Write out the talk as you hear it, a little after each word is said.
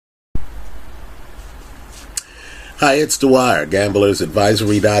Hi, it's Dwyer,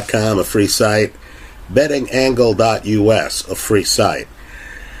 gamblersadvisory.com, a free site, bettingangle.us, a free site.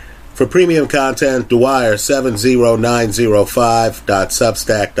 For premium content,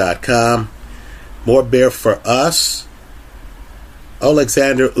 Dwyer70905.substack.com. More beer for us.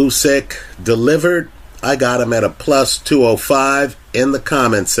 Alexander Usyk delivered. I got him at a plus 205 in the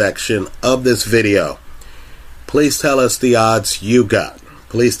comment section of this video. Please tell us the odds you got.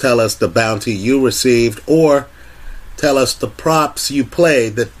 Please tell us the bounty you received, or tell us the props you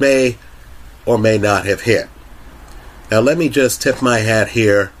played that may or may not have hit. Now let me just tip my hat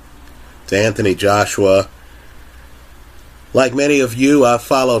here to Anthony Joshua. Like many of you, I've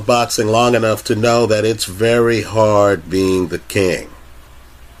followed boxing long enough to know that it's very hard being the king.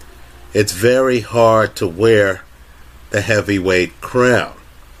 It's very hard to wear the heavyweight crown,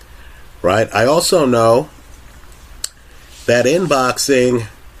 right? I also know that in boxing,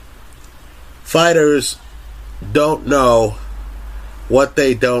 fighters don't know what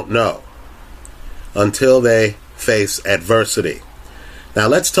they don't know until they face adversity. Now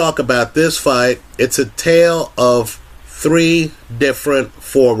let's talk about this fight. It's a tale of 3 different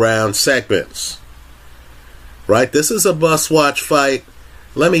 4-round segments, right? This is a must-watch fight.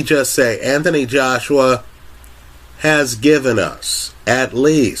 Let me just say, Anthony Joshua has given us at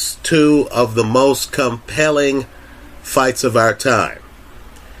least 2 of the most compelling fights of our time.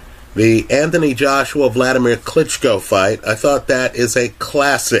 The Anthony Joshua-Vladimir Klitschko fight, I thought that is a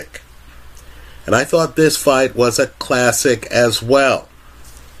classic. And I thought this fight was a classic as well.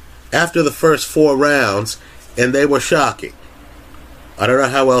 After the first 4 rounds, and they were shocking. I don't know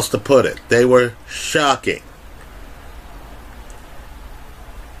how else to put it. They were shocking.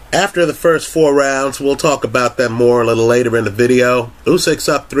 After the first 4 rounds, we'll talk about them more a little later in the video. Usyk's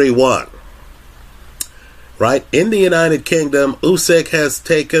up 3-1. Right? In the United Kingdom, Usyk has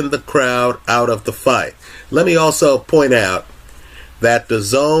taken the crowd out of the fight. Let me also point out that the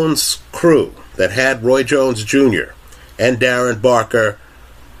Zone's crew that had Roy Jones Jr. and Darren Barker,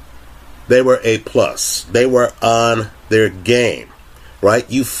 they were A+. They were on their game, right?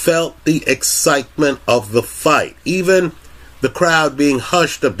 You felt the excitement of the fight. Even the crowd being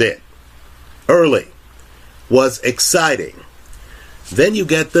hushed a bit early was exciting. Then you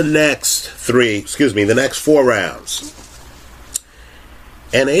get the next 4 rounds.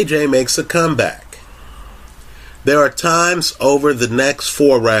 And AJ makes a comeback. There are times over the next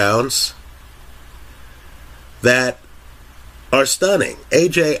 4 rounds that are stunning.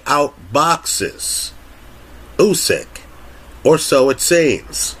 AJ outboxes Usyk, or so it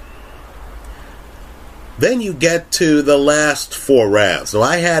seems. Then you get to the last 4 rounds. Now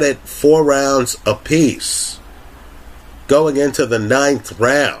I had it 4 rounds apiece going into the 9th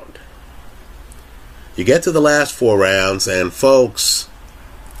round. You get to the last 4 rounds, and folks,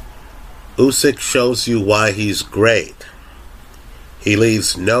 Usyk shows you why he's great. He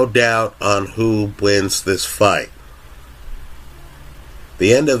leaves no doubt on who wins this fight.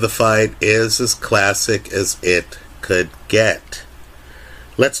 The end of the fight is as classic as it could get.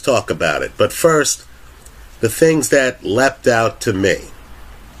 Let's talk about it. But first, the things that leapt out to me.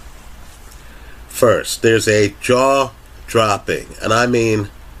 First, there's a jaw-dropping, and I mean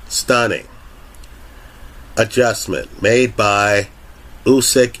stunning, adjustment made by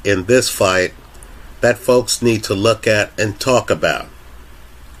Usyk in this fight that folks need to look at and talk about.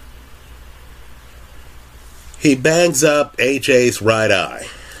 He bangs up AJ's right eye.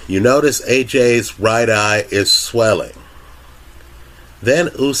 You notice AJ's right eye is swelling. Then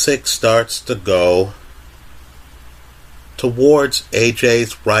Usyk starts to go towards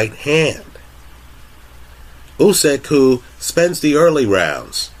AJ's right hand. Usyk, who spends the early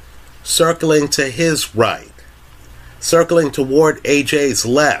rounds circling to his right, circling toward AJ's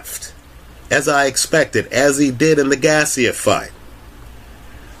left, as I expected, as he did in the Garcia fight.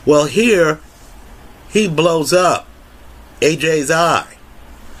 Well, here, he blows up AJ's eye.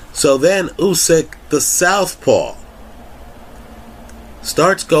 So then Usyk, the southpaw,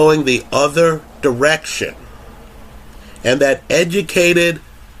 starts going the other direction. And that educated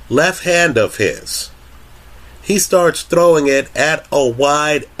left hand of his, he starts throwing it at a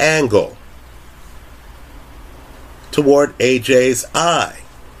wide angle toward AJ's eye.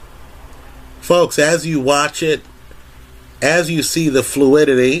 Folks, as you watch it, as you see the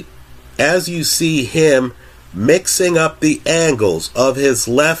fluidity, as you see him mixing up the angles of his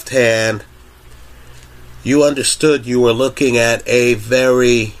left hand, you understood you were looking at a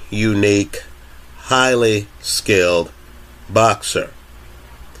very unique, highly skilled boxer.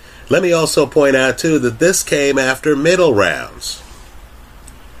 Let me also point out, too, that this came after middle rounds,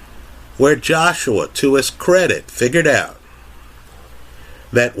 where Joshua, to his credit, figured out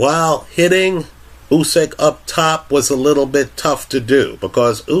that while hitting Usyk up top was a little bit tough to do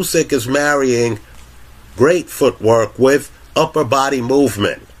because Usyk is marrying great footwork with upper body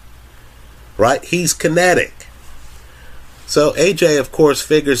movement, right? He's kinetic. So AJ, of course,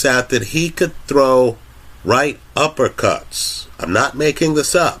 figures out that he could throw right uppercuts. I'm not making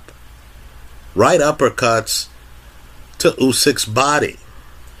this up. Right uppercuts to Usyk's body.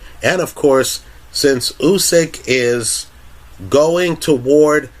 And of course, since Usyk is going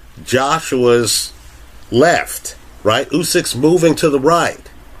toward Joshua's left, right? Usyk's moving to the right.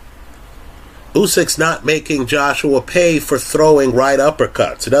 Usyk's not making Joshua pay for throwing right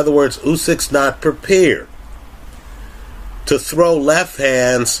uppercuts. In other words, Usyk's not prepared to throw left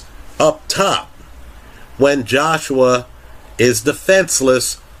hands up top when Joshua is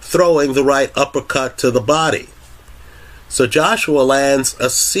defenseless throwing the right uppercut to the body. So Joshua lands a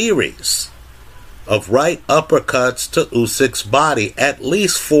series of right uppercuts to Usyk's body, at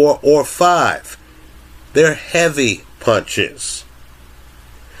least 4 or 5. They're heavy punches.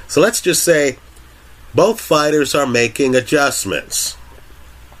 So let's just say both fighters are making adjustments.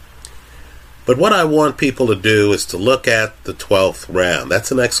 But what I want people to do is to look at the 12th round.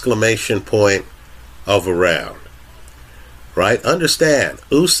 That's an exclamation point of a round. Right? Understand,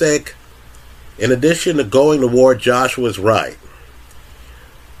 Usyk, in addition to going toward Joshua's right,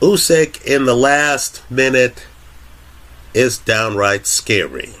 Usyk in the last minute is downright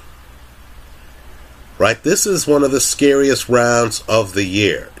scary. Right? This is one of the scariest rounds of the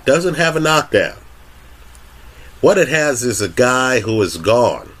year. It doesn't have a knockdown. What it has is a guy who is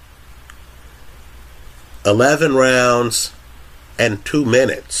gone 11 rounds and 2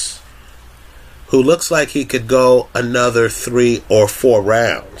 minutes, who looks like he could go another 3 or 4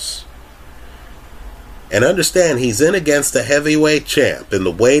 rounds. And understand, he's in against a heavyweight champ in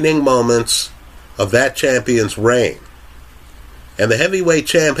the waning moments of that champion's reign. And the heavyweight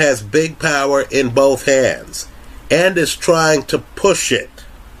champ has big power in both hands and is trying to push it.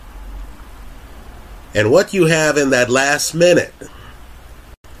 And what you have in that last minute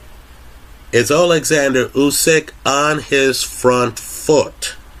is Alexander Usyk on his front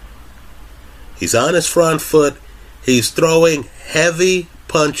foot. He's on his front foot. He's throwing heavy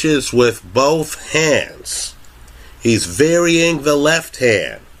punches with both hands. He's varying the left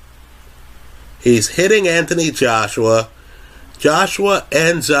hand. He's hitting Anthony Joshua. Joshua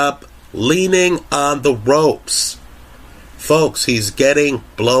ends up leaning on the ropes. Folks, he's getting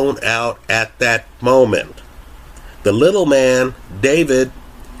blown out at that moment. The little man, David,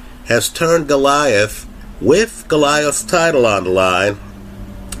 has turned Goliath, with Goliath's title on the line,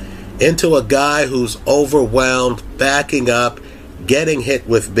 into a guy who's overwhelmed, backing up, getting hit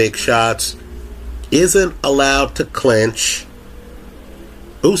with big shots, isn't allowed to clinch.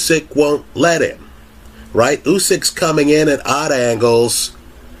 Usyk won't let him, right? Usyk's coming in at odd angles.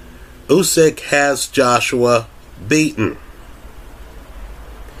 Usyk has Joshua beaten.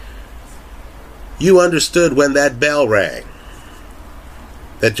 You understood when that bell rang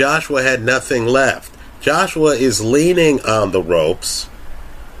that Joshua had nothing left. Joshua is leaning on the ropes,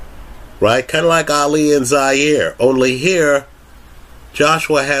 right? Kind of like Ali and Zaire, only here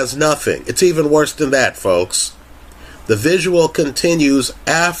Joshua has nothing. It's even worse than that, folks. The visual continues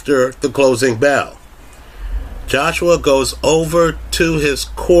after the closing bell. Joshua goes over to his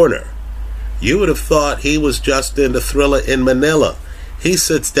corner. You would have thought he was just in the Thriller in Manila. He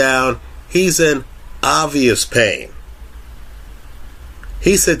sits down. He's in obvious pain.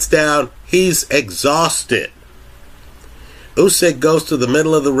 He sits down. He's exhausted. Usyk goes to the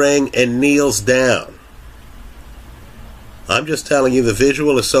middle of the ring and kneels down. I'm just telling you, the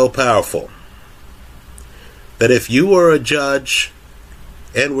visual is so powerful that if you were a judge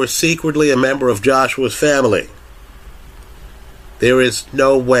and were secretly a member of Joshua's family, there is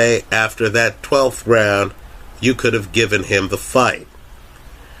no way after that 12th round you could have given him the fight.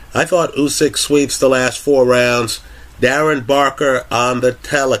 I thought Usyk sweeps the last 4 rounds. Darren Barker on the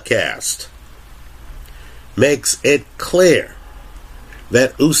telecast makes it clear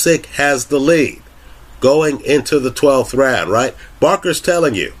that Usyk has the lead going into the 12th round, right? Barker's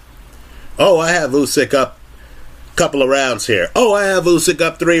telling you, oh, I have Usyk up a couple of rounds here. Oh, I have Usyk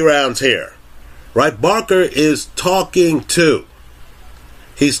up 3 rounds here. Right? Barker is talking to.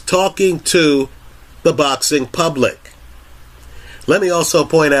 He's talking to the boxing public. Let me also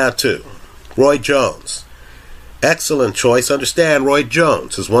point out, too, Roy Jones. Excellent choice. Understand, Roy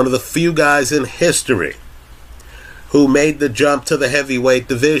Jones is one of the few guys in history who made the jump to the heavyweight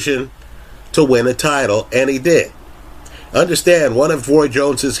division to win a title, and he did. Understand, one of Roy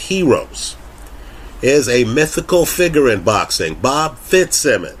Jones's heroes is a mythical figure in boxing, Bob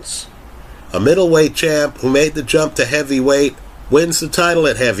Fitzsimmons, a middleweight champ who made the jump to heavyweight, wins the title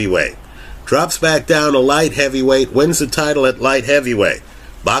at heavyweight. drops back down to light heavyweight, wins the title at light heavyweight.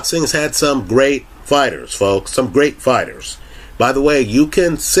 Boxing's had some great fighters, folks, some great fighters. By the way, you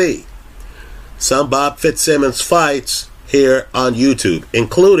can see some Bob Fitzsimmons fights here on YouTube,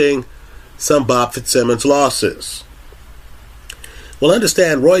 including some Bob Fitzsimmons losses. Well,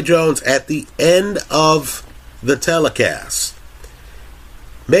 understand, Roy Jones, at the end of the telecast,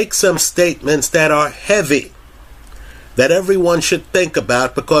 makes some statements that are heavy, that everyone should think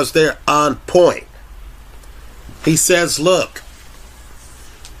about because they're on point. He says, look,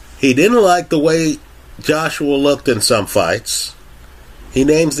 he didn't like the way Joshua looked in some fights. He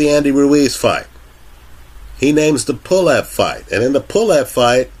names the Andy Ruiz fight. He names the Pulev fight. And in the Pulev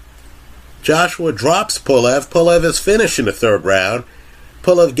fight, Joshua drops Pulev. Pulev is finished in the third round.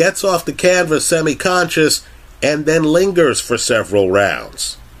 Pulev gets off the canvas semi-conscious and then lingers for several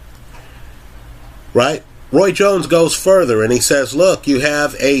rounds. Right? Roy Jones goes further and he says, look, you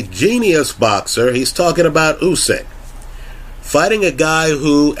have a genius boxer. He's talking about Usyk, fighting a guy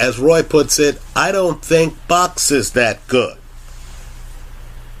who, as Roy puts it, I don't think boxes that good.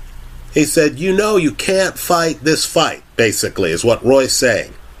 He said, you know you can't fight this fight, basically, is what Roy's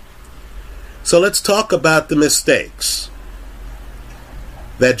saying. So let's talk about the mistakes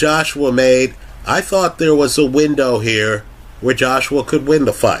that Joshua made. I thought there was a window here where Joshua could win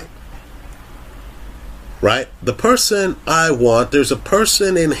the fight. Right? The person I want, there's a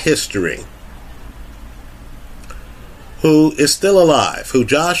person in history who is still alive, who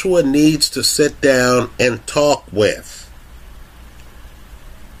Joshua needs to sit down and talk with.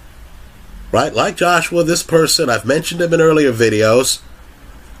 Right? Like Joshua, this person, I've mentioned him in earlier videos,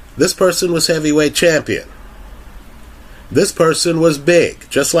 this person was heavyweight champion. This person was big,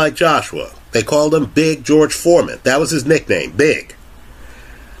 just like Joshua. They called him Big George Foreman. That was his nickname, Big.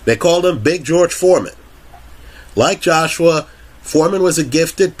 They called him Big George Foreman. Like Joshua, Foreman was a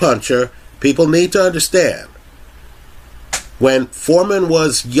gifted puncher. People need to understand, when Foreman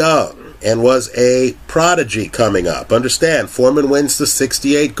was young and was a prodigy coming up, understand, Foreman wins the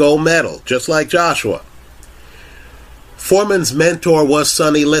 68 gold medal, just like Joshua. Foreman's mentor was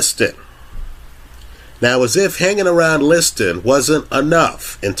Sonny Liston. Now, as if hanging around Liston wasn't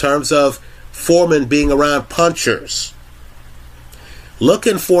enough in terms of Foreman being around punchers, look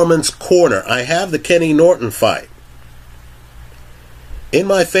in Foreman's corner. I have the Kenny Norton fight in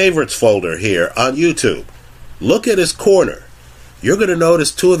my favorites folder here on YouTube. Look at his corner. You're going to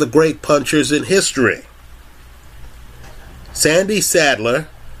notice two of the great punchers in history. Sandy Sadler,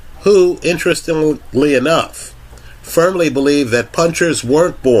 who, interestingly enough, firmly believed that punchers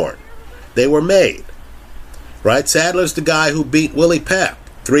weren't born. They were made. Right? Sadler's the guy who beat Willie Pep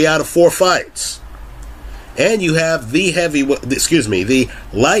 3 out of 4 fights. And you have the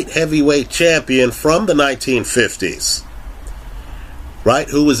light heavyweight champion from the 1950s. Right?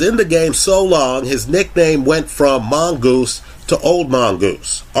 Who was in the game so long, his nickname went from Mongoose to Old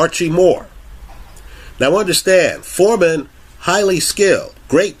Mongoose, Archie Moore. Now understand, Foreman, highly skilled,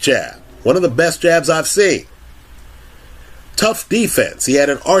 great jab, one of the best jabs I've seen. Tough defense, he had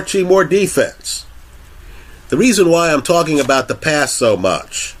an Archie Moore defense. The reason why I'm talking about the past so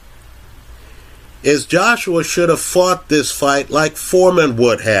much is Joshua should have fought this fight like Foreman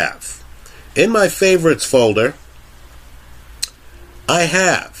would have. In my favorites folder, I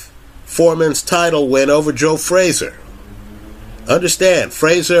have Foreman's title win over Joe Frazier. Understand,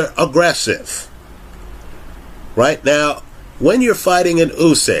 Frazier aggressive. Right now, when you're fighting an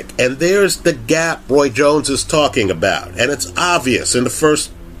Usyk, and there's the gap Roy Jones is talking about, and it's obvious in the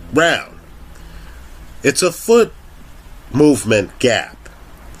first round, it's a foot movement gap.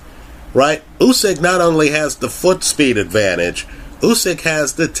 Right? Usyk not only has the foot speed advantage, Usyk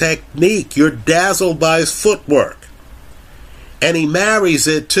has the technique. You're dazzled by his footwork. And he marries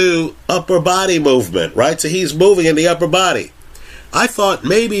it to upper body movement, right? So he's moving in the upper body. I thought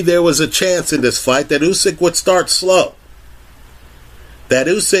maybe there was a chance in this fight that Usyk would start slow. That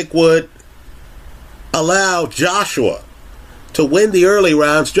Usyk would allow Joshua to win the early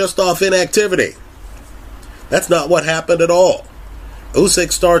rounds just off inactivity. That's not what happened at all.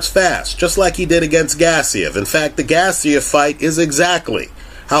 Usyk starts fast, just like he did against Gassiev. In fact, the Gassiev fight is exactly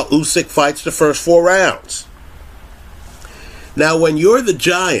how Usyk fights the first 4 rounds. Now, when you're the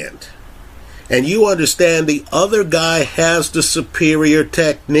giant and you understand the other guy has the superior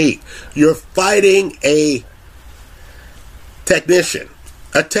technique, you're fighting a technician,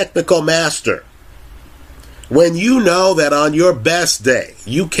 a technical master. When you know that on your best day,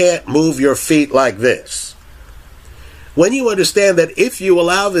 you can't move your feet like this. When you understand that if you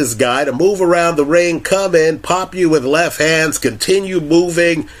allow this guy to move around the ring, come in, pop you with left hands, continue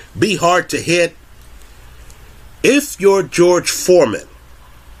moving, be hard to hit. If you're George Foreman,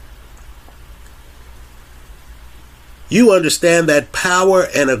 you understand that power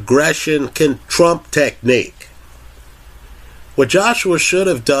and aggression can trump technique. What Joshua should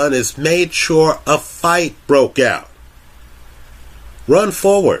have done is made sure a fight broke out. Run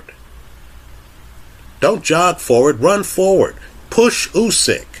forward. Don't jog forward, run forward. Push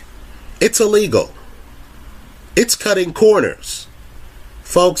Usyk. It's illegal. It's cutting corners.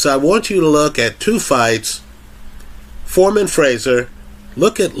 Folks, I want you to look at two fights. Foreman-Frazier.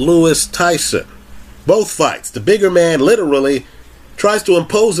 Look at Lewis Tyson. Both fights. The bigger man literally tries to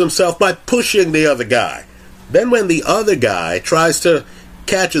impose himself by pushing the other guy. Then when the other guy tries to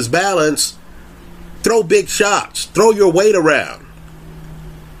catch his balance, throw big shots. Throw your weight around.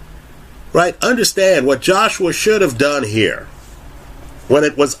 Right? Understand what Joshua should have done here, when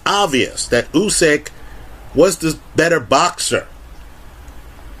it was obvious that Usyk was the better boxer,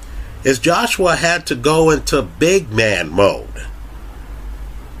 is Joshua had to go into big man mode.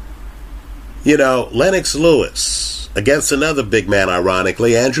 You know, Lennox Lewis against another big man,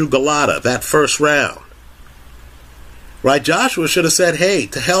 ironically, Andrew Golota, that first round. Right? Joshua should have said, hey,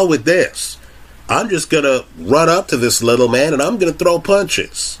 to hell with this. I'm just going to run up to this little man and I'm going to throw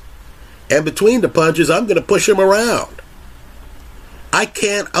punches. And between the punches, I'm going to push him around. I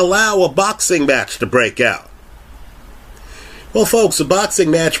can't allow a boxing match to break out. Well, folks, a boxing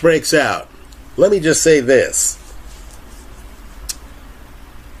match breaks out. Let me just say this.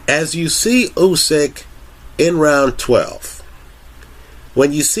 As you see Usyk in round 12,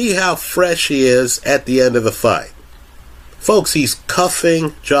 when you see how fresh he is at the end of the fight, folks, he's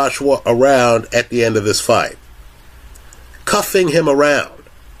cuffing Joshua around at the end of this fight. Cuffing him around.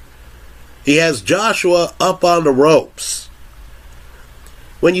 He has Joshua up on the ropes.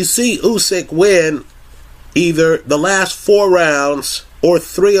 When you see Usyk win either the last 4 rounds or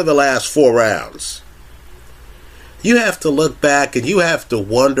 3 of the last 4 rounds, you have to look back and you have to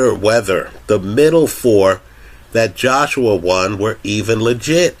wonder whether the middle 4 that Joshua won were even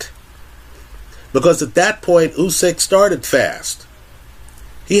legit. Because at that point, Usyk started fast.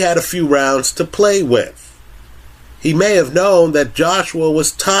 He had a few rounds to play with. He may have known that Joshua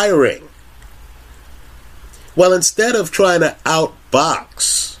was tiring. Well, instead of trying to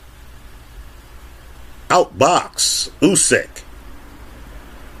outbox Usyk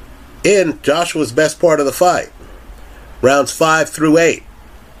in Joshua's best part of the fight, rounds 5 through 8,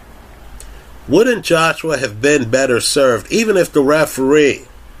 wouldn't Joshua have been better served, even if the referee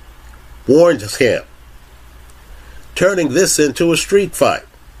warned him, turning this into a street fight?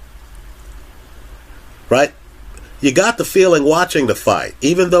 Right? You got the feeling watching the fight,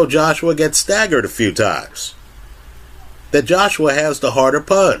 even though Joshua gets staggered a few times, that Joshua has the harder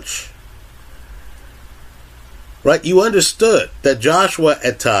punch. Right? You understood that Joshua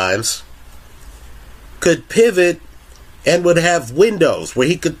at times could pivot and would have windows where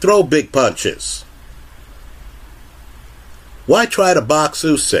he could throw big punches. Why try to box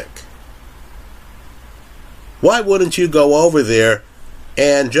Usyk? Why wouldn't you go over there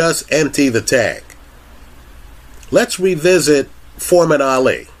and just empty the tank? Let's revisit Foreman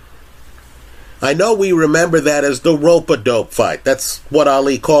Ali. I know we remember that as the rope-a-dope fight. That's what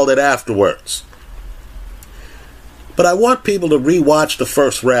Ali called it afterwards. But I want people to rewatch the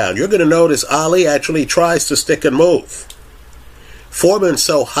first round. You're going to notice Ali actually tries to stick and move. Foreman's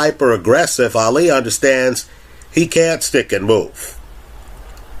so hyper-aggressive, Ali understands he can't stick and move.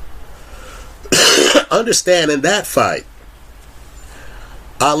 Understand, in that fight,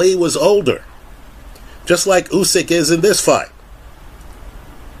 Ali was older, just like Usyk is in this fight.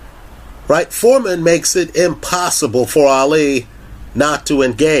 Right? Foreman makes it impossible for Ali not to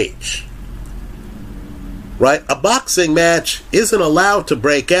engage. Right? A boxing match isn't allowed to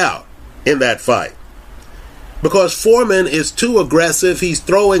break out in that fight because Foreman is too aggressive. He's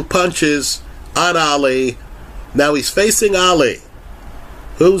throwing punches on Ali. Now he's facing Ali,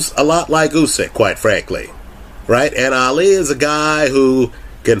 who's a lot like Usyk, quite frankly. Right? And Ali is a guy who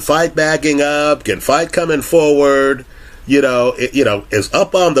can fight backing up, can fight coming forward, is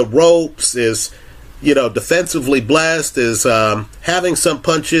up on the ropes, is, defensively blessed, is having some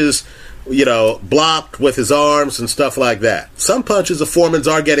punches, blocked with his arms and stuff like that. Some punches of Foreman's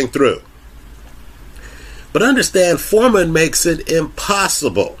are getting through. But understand, Foreman makes it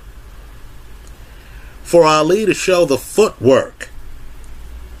impossible for Ali to show the footwork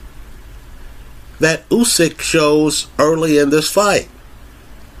that Usyk shows early in this fight.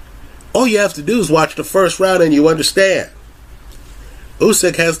 All you have to do is watch the first round and you understand.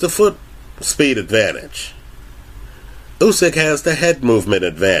 Usyk has the foot speed advantage. Usyk has the head movement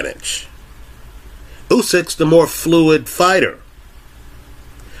advantage. Usyk's the more fluid fighter.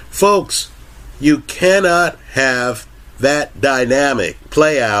 Folks, you cannot have that dynamic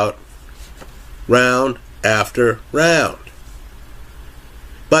play out round after round.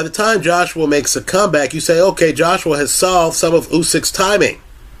 By the time Joshua makes a comeback, you say, okay, Joshua has solved some of Usyk's timing.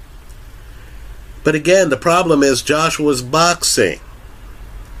 But again, the problem is Joshua's boxing.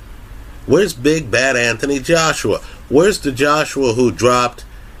 Where's Big Bad Anthony Joshua? Where's the Joshua who dropped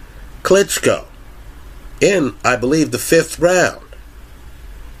Klitschko in, I believe, the 5th round?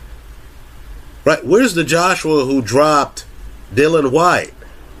 Right? Where's the Joshua who dropped Dylan White?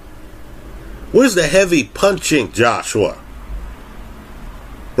 Where's the heavy punching Joshua?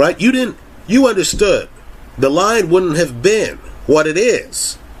 Right? You understood. The line wouldn't have been what it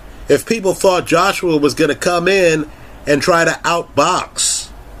is if people thought Joshua was going to come in and try to outbox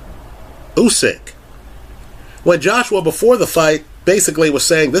Usyk. When Joshua, before the fight, basically was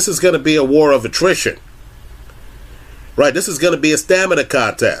saying this is going to be a war of attrition. Right? This is going to be a stamina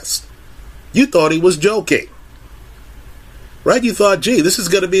contest. You thought he was joking. Right? You thought, gee, this is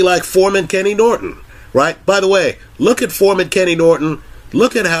going to be like Foreman Kenny Norton. Right? By the way, look at Foreman Kenny Norton.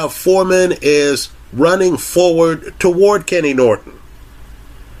 Look at how Foreman is running forward toward Kenny Norton.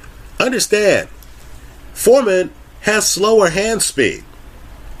 Understand, Foreman has slower hand speed.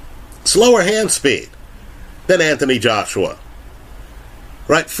 Slower hand speed than Anthony Joshua.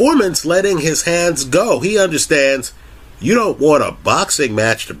 Right? Foreman's letting his hands go. He understands you don't want a boxing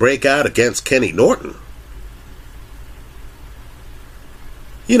match to break out against Kenny Norton.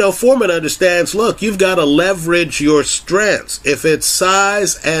 You know, Foreman understands, look, you've got to leverage your strengths. If it's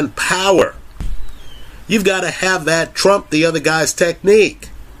size and power, you've got to have that trump the other guy's technique.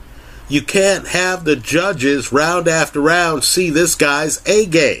 You can't have the judges round after round see this guy's A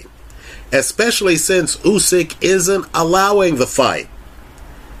game, especially since Usyk isn't allowing the fight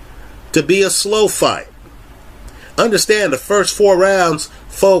to be a slow fight. Understand, the first 4 rounds,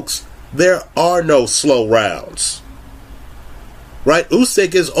 folks, there are no slow rounds. Right?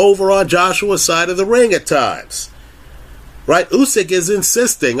 Usyk is over on Joshua's side of the ring at times. Right? Usyk is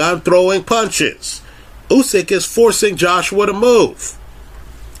insisting on throwing punches. Usyk is forcing Joshua to move.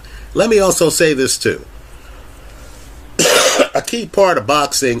 Let me also say this too. A key part of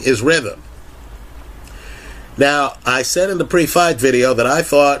boxing is rhythm. Now, I said in the pre-fight video that I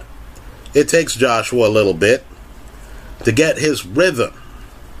thought it takes Joshua a little bit to get his rhythm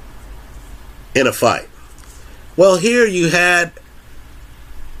in a fight. Well, here you had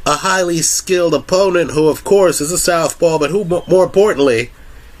a highly skilled opponent who, of course, is a southpaw, but who, more importantly,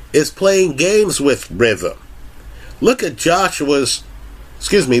 is playing games with rhythm. Look at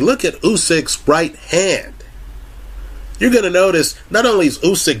look at Usyk's right hand. You're going to notice not only is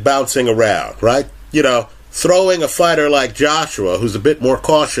Usyk bouncing around, right? You know, throwing a fighter like Joshua, who's a bit more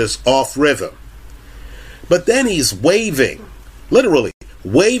cautious, off rhythm. But then he's waving, literally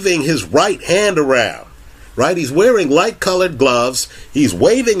waving his right hand around. Right? He's wearing light-colored gloves. He's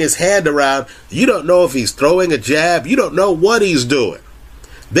waving his hand around. You don't know if he's throwing a jab. You don't know what he's doing.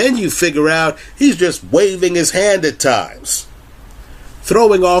 Then you figure out he's just waving his hand at times,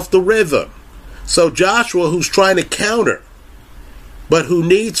 throwing off the rhythm. So Joshua, who's trying to counter, but who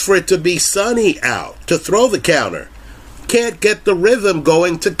needs for it to be sunny out to throw the counter, can't get the rhythm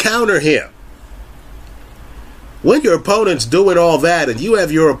going to counter him. When your opponent's doing all that and you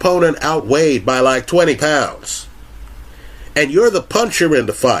have your opponent outweighed by like 20 pounds and you're the puncher in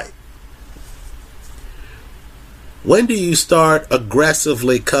the fight, when do you start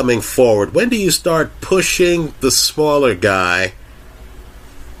aggressively coming forward? When do you start pushing the smaller guy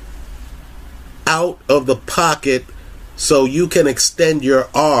out of the pocket so you can extend your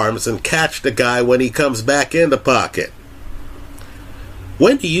arms and catch the guy when he comes back in the pocket?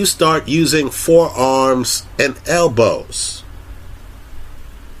 When do you start using forearms and elbows?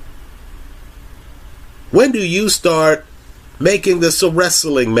 When do you start making this a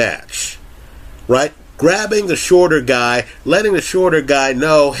wrestling match? Right? Grabbing the shorter guy, letting the shorter guy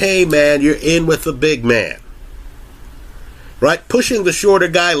know, hey man, you're in with the big man. Right? Pushing the shorter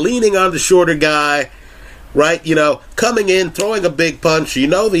guy, leaning on the shorter guy, right? You know, coming in, throwing a big punch. You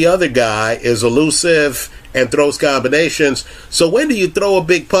know the other guy is elusive and throws combinations. So when do you throw a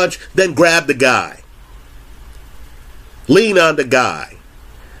big punch? Then grab the guy. Lean on the guy.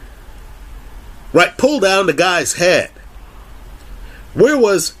 Right? Pull down the guy's head. Where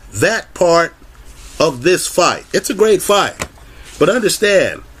was that part of this fight? It's a great fight. But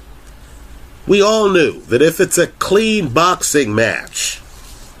understand, we all knew that if it's a clean boxing match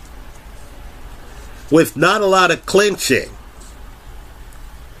with not a lot of clinching,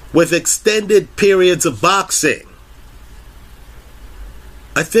 with extended periods of boxing,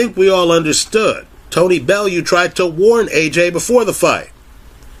 I think we all understood. Tony Bellew tried to warn AJ before the fight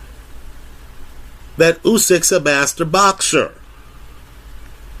that Usyk's a master boxer.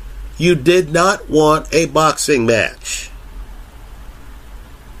 You did not want a boxing match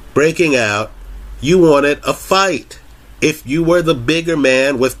breaking out. You wanted a fight if you were the bigger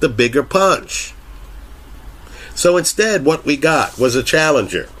man with the bigger punch. So instead, what we got was a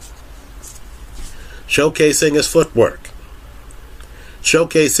challenger showcasing his footwork,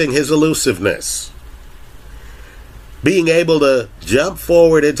 showcasing his elusiveness, being able to jump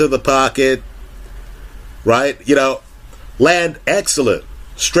forward into the pocket, right? Land excellent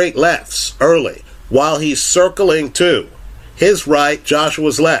straight lefts early while he's circling to his right,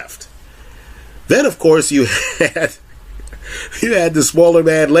 Joshua's left. Then, of course, you had the smaller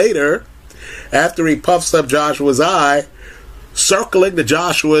man later, after he puffs up Joshua's eye, circling to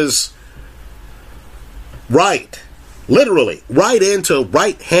Joshua's right, literally right into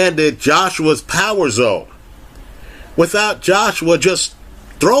right-handed Joshua's power zone, without Joshua just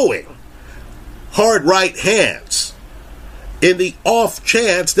throwing hard right hands in the off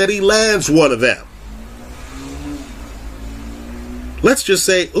chance that he lands one of them. Let's just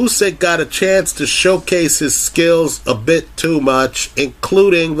say Usyk got a chance to showcase his skills a bit too much,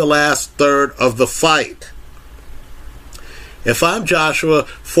 including the last third of the fight. If I'm Joshua,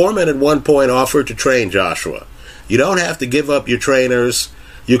 Foreman at one point offered to train Joshua. You don't have to give up your trainers.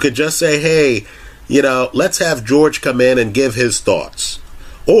 You could just say, hey, let's have George come in and give his thoughts.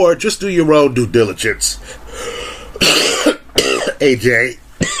 Or just do your own due diligence. AJ.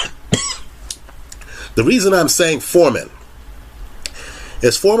 The reason I'm saying Foreman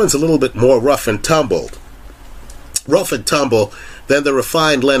is Foreman's a little bit more rough and tumble than the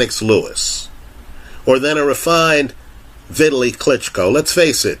refined Lennox Lewis, or than a refined Vitaly Klitschko. Let's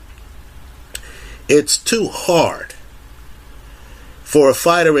face it, it's too hard for a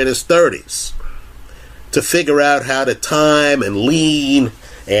fighter in his 30s to figure out how to time and lean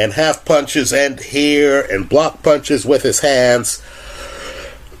and half punches end here and block punches with his hands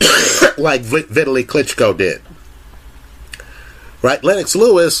like Vitaly Klitschko did. Right? Lennox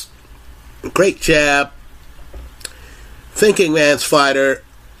Lewis, great jab, thinking man's fighter.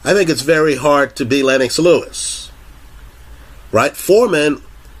 I think it's very hard to be Lennox Lewis. Right? Foreman,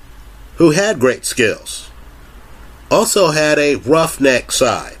 who had great skills, also had a roughneck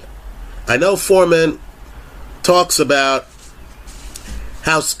side. I know Foreman talks about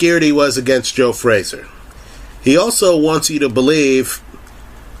how scared he was against Joe Frazier. He also wants you to believe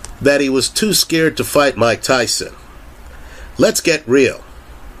that he was too scared to fight Mike Tyson. Let's get real.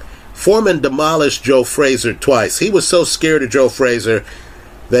 Foreman demolished Joe Frazier twice. He was so scared of Joe Frazier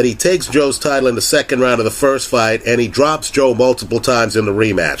that he takes Joe's title in the second round of the first fight, and he drops Joe multiple times in the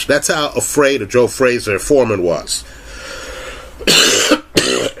rematch. That's how afraid of Joe Frazier Foreman was.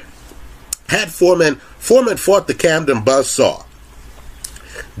 Had Foreman fought the Camden Buzzsaw,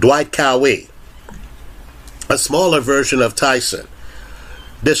 Dwight Cowie, a smaller version of Tyson,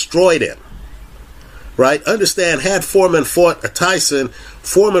 destroyed him. Right? Understand, had Foreman fought a Tyson,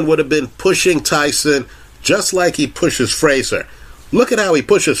 Foreman would have been pushing Tyson just like he pushes Frazier. Look at how he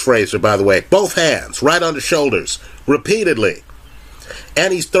pushes Frazier, by the way. Both hands, right on the shoulders, repeatedly.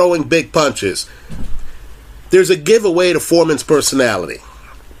 And he's throwing big punches. There's a giveaway to Foreman's personality.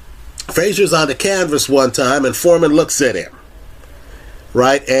 Frazier's on the canvas one time, and Foreman looks at him.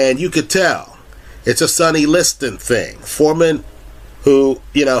 Right? And you could tell. It's a Sonny Liston thing. Foreman, who,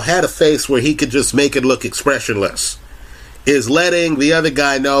 had a face where he could just make it look expressionless, is letting the other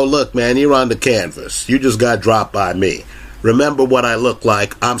guy know, look, man, you're on the canvas. You just got dropped by me. Remember what I look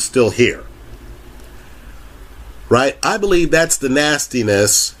like. I'm still here. Right? I believe that's the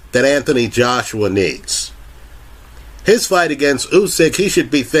nastiness that Anthony Joshua needs. His fight against Usyk, he should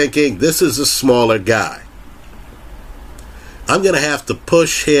be thinking, this is a smaller guy. I'm going to have to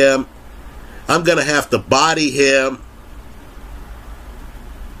push him. I'm going to have to body him.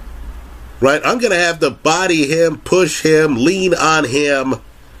 Right? I'm going to have to body him, push him, lean on him.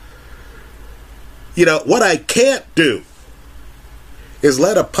 What I can't do is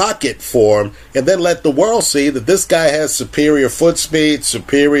let a pocket form and then let the world see that this guy has superior foot speed,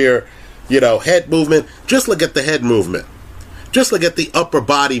 superior, head movement. Just look at the head movement. Just look at the upper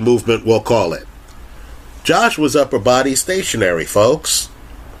body movement, we'll call it. Joshua's upper body stationary, folks.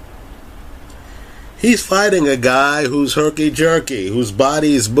 He's fighting a guy who's herky-jerky, whose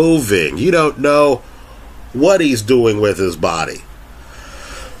body's moving. You don't know what he's doing with his body.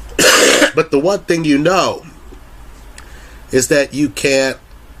 But the one thing you know is that you can't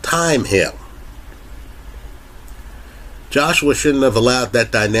time him. Joshua shouldn't have allowed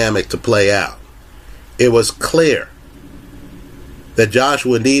that dynamic to play out. It was clear that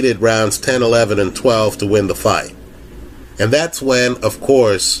Joshua needed rounds 10, 11, and 12 to win the fight. And that's when, of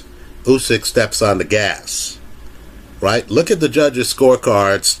course, Usyk steps on the gas. Right? Look at the judges'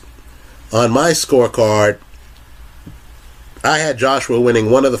 scorecards On my scorecard, I had Joshua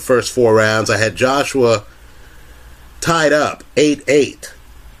winning one of the first 4 rounds. I had Joshua tied up 8-8.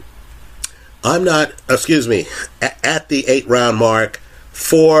 At the 8-round mark,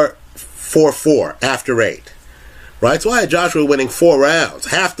 4-4 after 8. Right? So I had Joshua winning 4 rounds,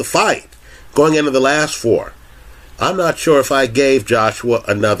 half the fight, going into the last 4. I'm not sure if I gave Joshua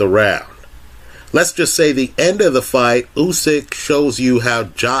another round. Let's just say the end of the fight, Usyk shows you how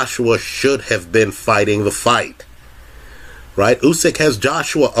Joshua should have been fighting the fight. Right? Usyk has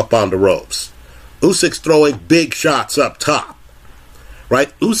Joshua up on the ropes. Usyk's throwing big shots up top.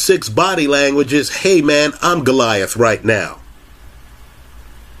 Right? Usyk's body language is, hey man, I'm Goliath right now.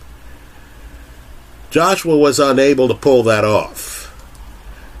 Joshua was unable to pull that off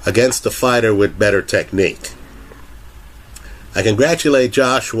against a fighter with better technique. I congratulate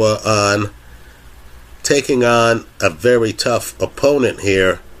Joshua on taking on a very tough opponent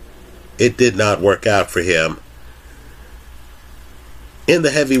here. It did not work out for him. In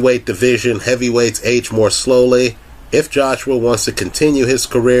the heavyweight division, heavyweights age more slowly. If Joshua wants to continue his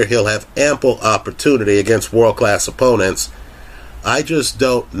career, he'll have ample opportunity against world-class opponents. I just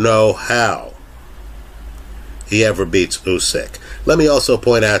don't know how he ever beats Usyk. Let me also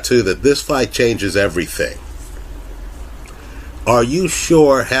point out, too, that this fight changes everything. Are you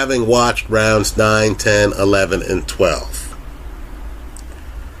sure, having watched rounds 9, 10, 11, and 12,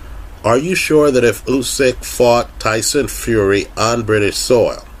 are you sure that if Usyk fought Tyson Fury on British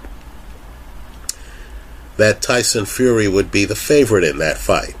soil, that Tyson Fury would be the favorite in that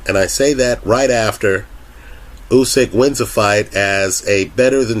fight? And I say that right after Usyk wins a fight as a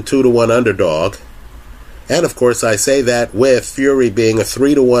better than 2-1 underdog. And of course I say that with Fury being a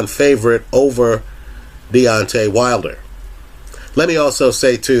 3-1 favorite over Deontay Wilder. Let me also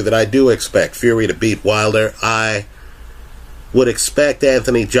say too that I do expect Fury to beat Wilder. I would expect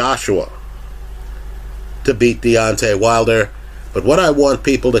Anthony Joshua to beat Deontay Wilder. But what I want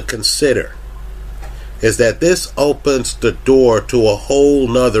people to consider is that this opens the door to a whole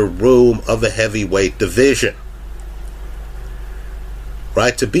nother room of the heavyweight division.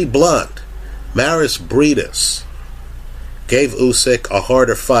 Right? To be blunt, Maris Briedis gave Usyk a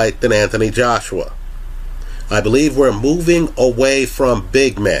harder fight than Anthony Joshua. I believe we're moving away from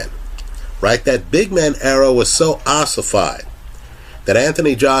big men. Right? That big man era was so ossified that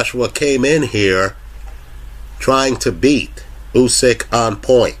Anthony Joshua came in here trying to beat Usyk on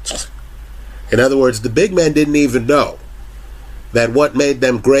points. In other words, the big men didn't even know that what made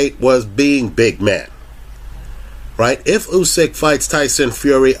them great was being big men. Right? If Usyk fights Tyson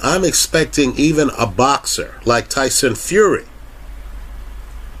Fury, I'm expecting even a boxer like Tyson Fury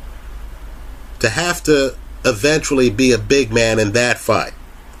to have to eventually be a big man in that fight,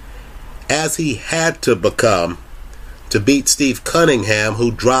 as he had to become to beat Steve Cunningham,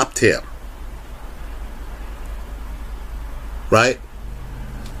 who dropped him. Right?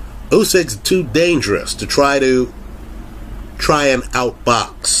 Usyk's too dangerous to try and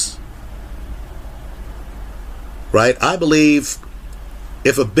outbox. Right? I believe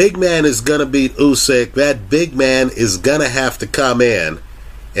if a big man is going to beat Usyk, that big man is going to have to come in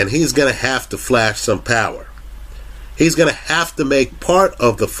and he's going to have to flash some power. He's going to have to make part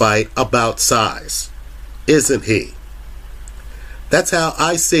of the fight about size, isn't he? That's how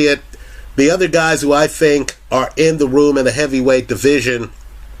I see it. The other guys who I think are in the room in the heavyweight division,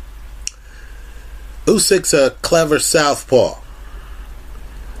 Usyk's a clever southpaw.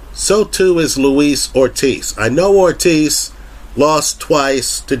 So too is Luis Ortiz. I know Ortiz lost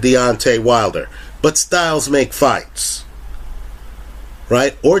twice to Deontay Wilder, but styles make fights.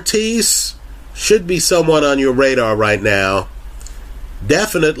 Right? Ortiz should be someone on your radar right now.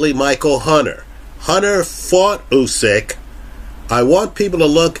 Definitely Michael Hunter. Hunter fought Usyk. I want people to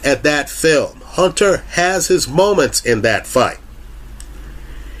look at that film. Hunter has his moments in that fight.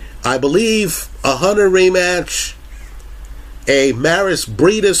 I believe a Hunter rematch, a Maris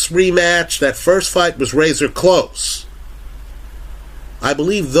Briedis rematch, that first fight was razor close. I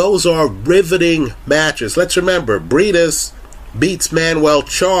believe those are riveting matches. Let's remember, Briedis beats Manuel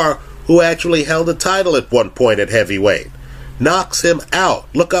Charr, who actually held a title at one point at heavyweight. Knocks him out.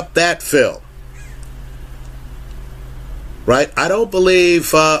 Look up that film. Right? I don't believe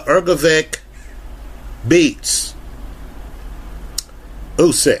Hrgovic beats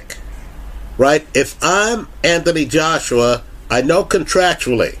Usyk. Right? If I'm Anthony Joshua, I know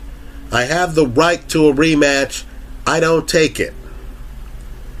contractually I have the right to a rematch. I don't take it.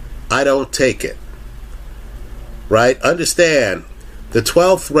 I don't take it. Right? Understand, the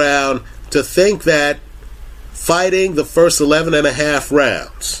 12th round, to think that fighting the first 11 and a half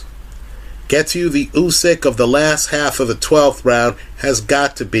rounds gets you the Usyk of the last half of the 12th round has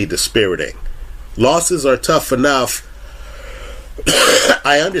got to be dispiriting. Losses are tough enough.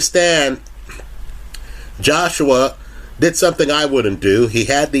 I understand Joshua did something I wouldn't do. He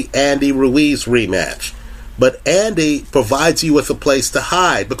had the Andy Ruiz rematch. But Andy provides you with a place to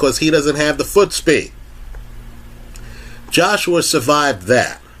hide because he doesn't have the foot speed. Joshua survived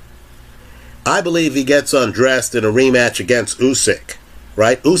that. I believe he gets undressed in a rematch against Usyk.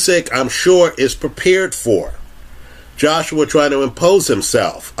 Right? Usyk, I'm sure, is prepared for Joshua trying to impose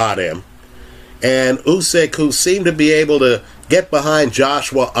himself on him. And Usyk, who seemed to be able to get behind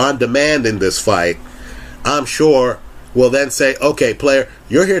Joshua on demand in this fight, I'm sure will then say, okay, player,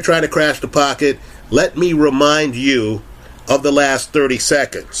 you're here trying to crash the pocket. Let me remind you of the last 30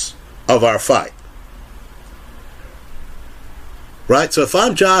 seconds of our fight. Right? So if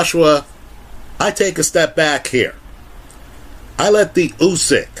I'm Joshua, I take a step back here. I let the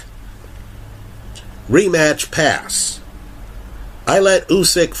Usyk rematch pass. I let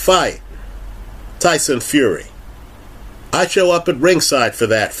Usyk fight Tyson Fury. I show up at ringside for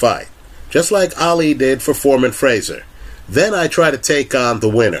that fight, just like Ali did for Foreman Fraser. Then I try to take on the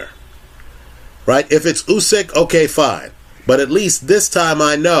winner. Right? If it's Usyk, okay, fine. But at least this time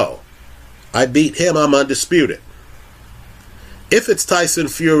I know I beat him, I'm undisputed. If it's Tyson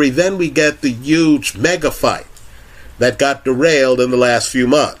Fury, then we get the huge mega fight that got derailed in the last few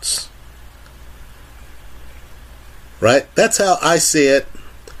months. Right? That's how I see it.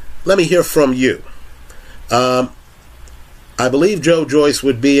 Let me hear from you. I believe Joe Joyce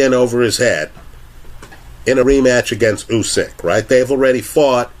would be in over his head in a rematch against Usyk, right? They've already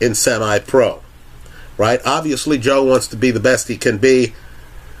fought in semi-pro, right? Obviously, Joe wants to be the best he can be.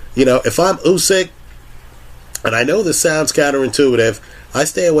 You know, if I'm Usyk, and I know this sounds counterintuitive, I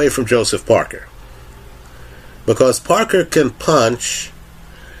stay away from Joseph Parker. Because Parker can punch.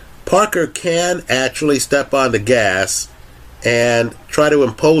 Parker can actually step on the gas and try to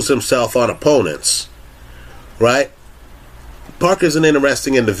impose himself on opponents. Right? Parker's an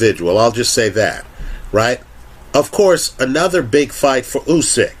interesting individual, I'll just say that. Right? Of course, another big fight for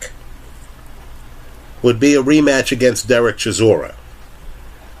Usyk would be a rematch against Derek Chisora.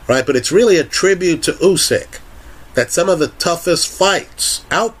 Right? But it's really a tribute to Usyk that some of the toughest fights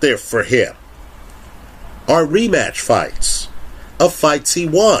out there for him are rematch fights of fights he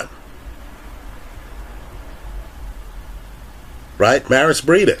won. Right? Maris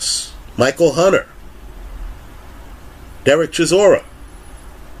Briedis, Michael Hunter, Derek Chisora.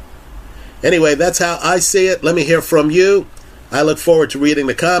 Anyway, that's how I see it. Let me hear from you. I look forward to reading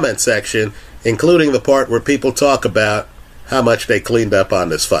the comment section, including the part where people talk about how much they cleaned up on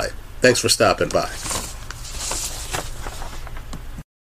this fight. Thanks for stopping by.